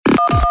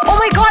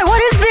my god, what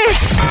is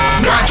this?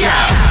 Gotcha!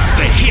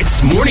 The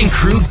HITZ Morning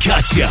Crew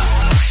Gotcha.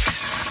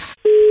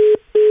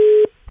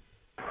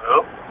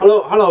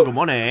 Hello, good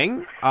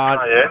morning.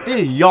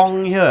 This is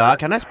Yong here.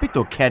 Can I speak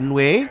to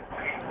Kenway?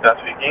 Yeah,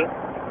 speaking.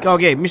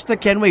 Okay, Mr.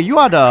 Kenway, you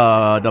are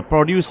the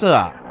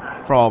producer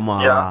from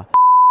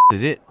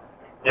is it?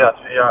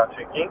 Yeah,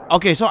 speaking.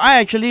 Okay, so I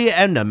actually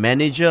am the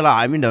manager lah.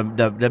 I mean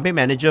the main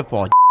manager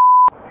for.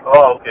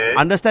 Oh, okay.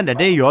 Understand that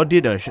day you all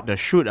did the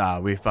shoot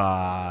with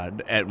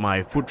at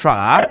my food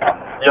truck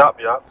Yup.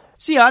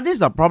 See this is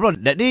the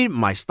problem. That day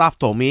my staff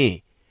told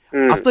me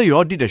after you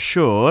all did the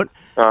shoot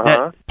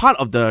that part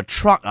of the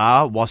truck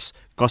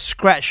got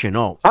scratched, you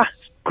know.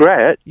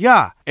 Scratch?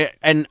 Yeah,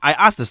 and I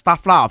asked the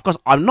staff lah. Of course,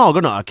 I'm not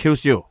gonna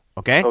accuse you.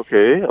 Okay.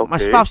 My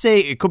staff say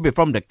it could be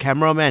from the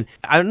cameraman.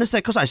 I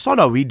understand because I saw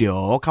the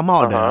video come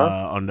out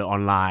on the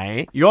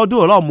online. You all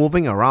do a lot of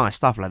moving around and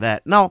stuff like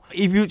that. Now,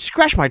 if you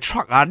scratch my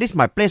truck, this is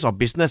my place of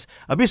business.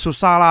 A bit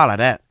susah lah like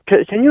that.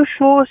 Can you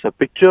show us a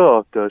picture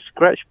of the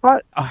scratch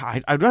part?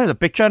 I don't have the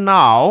picture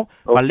now,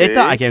 but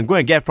later I can go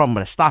and get from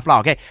the staff lah.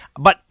 Okay.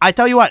 But I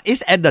tell you what,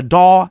 it's at the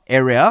door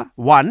area.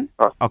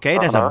 Okay.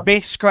 There's a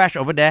big scratch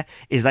over there.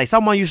 It's like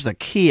someone used the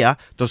key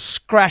to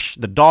scratch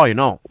the door, you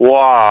know.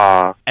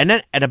 Wow. And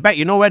then at the back,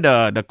 you know where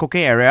the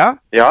cooking area?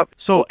 Yep.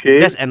 So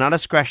there's another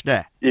scratch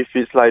there. If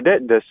it's like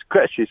that, the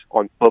scratch is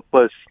on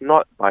purpose,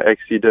 not by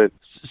accident.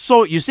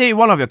 So you say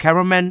one of your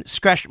cameramen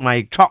scratched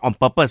my truck on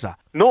purpose?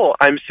 No,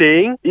 I'm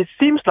saying it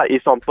seems like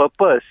it's on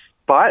purpose,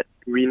 but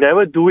we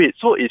never do it.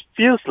 So it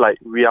feels like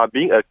we are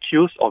being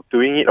accused of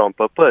doing it on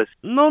purpose.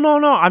 No,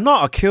 I'm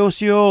not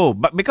accusing you.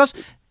 But because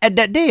at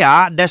that day,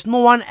 there's no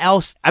one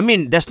else. I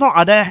mean, there's no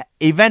other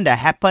event that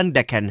happened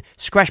that can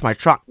scratch my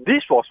truck.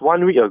 This was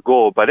 1 week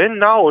ago, but then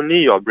now only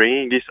you're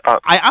bringing this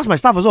up. I asked my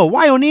staff also,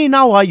 why only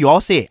now you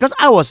all say? Because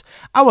I was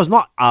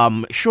not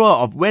sure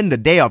of when the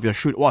day of your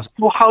shoot was.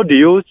 So how do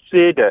you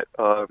say that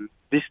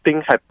this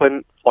thing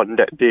happened on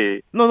that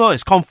day? No,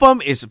 it's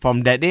confirmed it's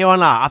from that day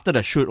one lah, after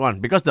the shoot one,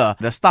 because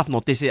the staff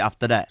noticed it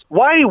after that.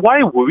 Why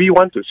would we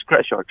want to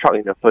scratch your truck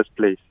in the first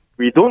place?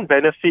 We don't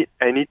benefit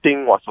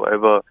anything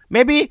whatsoever.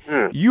 Maybe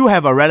you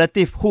have a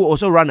relative who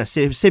also run a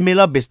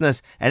similar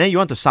business and then you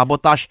want to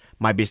sabotage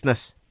my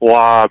business.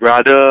 Wow,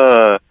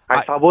 brother.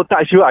 I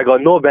sabotage you, I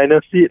got no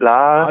benefit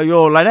lah.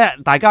 Ayo, like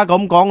that, 大家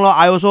咁講咯.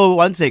 I also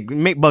want to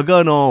make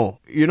burger, no.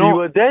 You know? We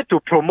were there to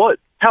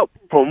help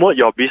promote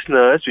your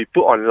business. We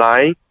put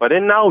online. But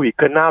then now we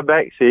kena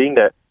back saying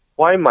that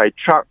why my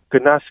truck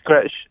kena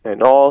scratch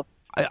and all.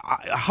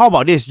 How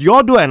about this? You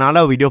all do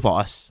another video for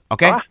us,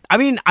 okay? I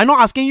mean, I'm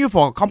not asking you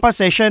for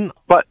compensation.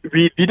 But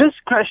we didn't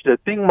scratch the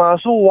thing, ma.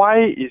 So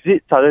why is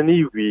it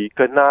suddenly we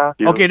kena?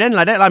 Okay, then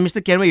like that,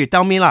 Mr. Kenway, you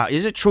tell me lah.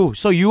 Is it true?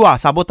 So you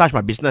sabotage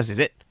my business, is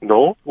it?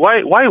 No.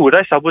 Why would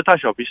I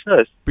sabotage your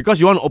business? Because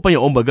you want to open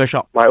your own burger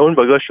shop. My own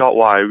burger shop?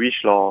 Wow, I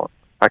wish lor.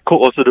 I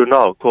cook also don't know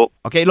how to cook.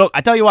 Okay, look,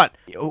 I tell you what.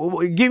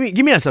 Give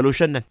me a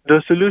solution then.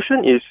 The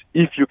solution is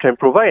if you can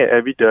provide an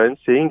evidence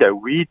saying that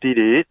we did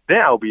it,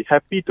 then I'll be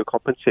happy to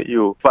compensate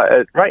you.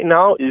 But right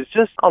now, it's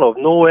just out of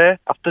nowhere.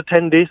 After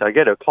 10 days, I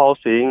get a call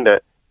saying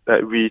that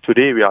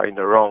today we are in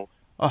the wrong.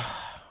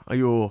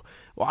 Ayo.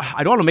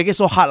 I don't want to make it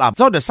so hard lah.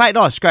 So the side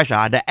door is scratched.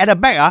 At the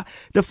back,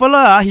 the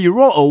fella he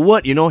wrote a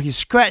word, you know, he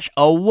scratched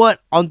a word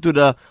onto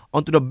the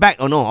back,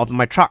 of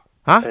my truck.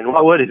 And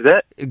what word is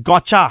that?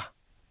 Gotcha.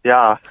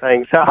 Yeah,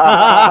 thanks.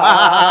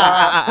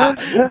 I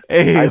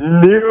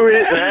knew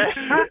it, man.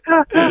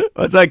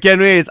 What's up,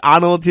 Kenway? It's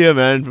Arnold here,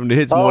 man, from the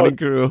HITZ Morning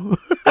Crew.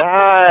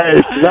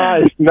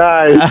 Nice.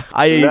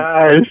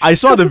 I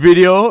saw the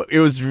video. It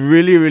was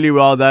really, really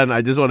well done.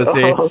 I just want to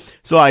say.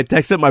 So I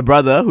texted my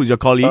brother, who's your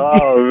colleague.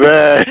 Oh,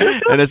 man.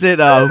 And I said,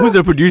 who's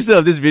the producer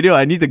of this video?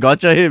 I need to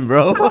gotcha him,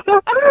 bro.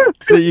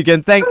 So you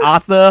can thank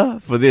Arthur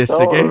for this,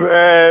 okay? Oh,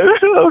 man.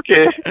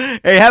 Okay.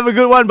 Hey, have a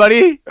good one,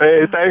 buddy.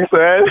 Hey, thanks,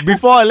 man.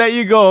 Before I let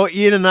you go,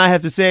 Ian and I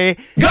have to say,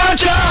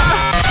 Gotcha!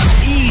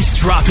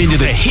 Eavesdrop into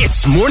the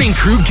HITZ Morning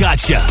Crew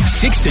Gotcha.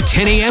 6 to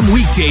 10 a.m.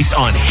 weekdays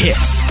on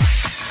HITZ.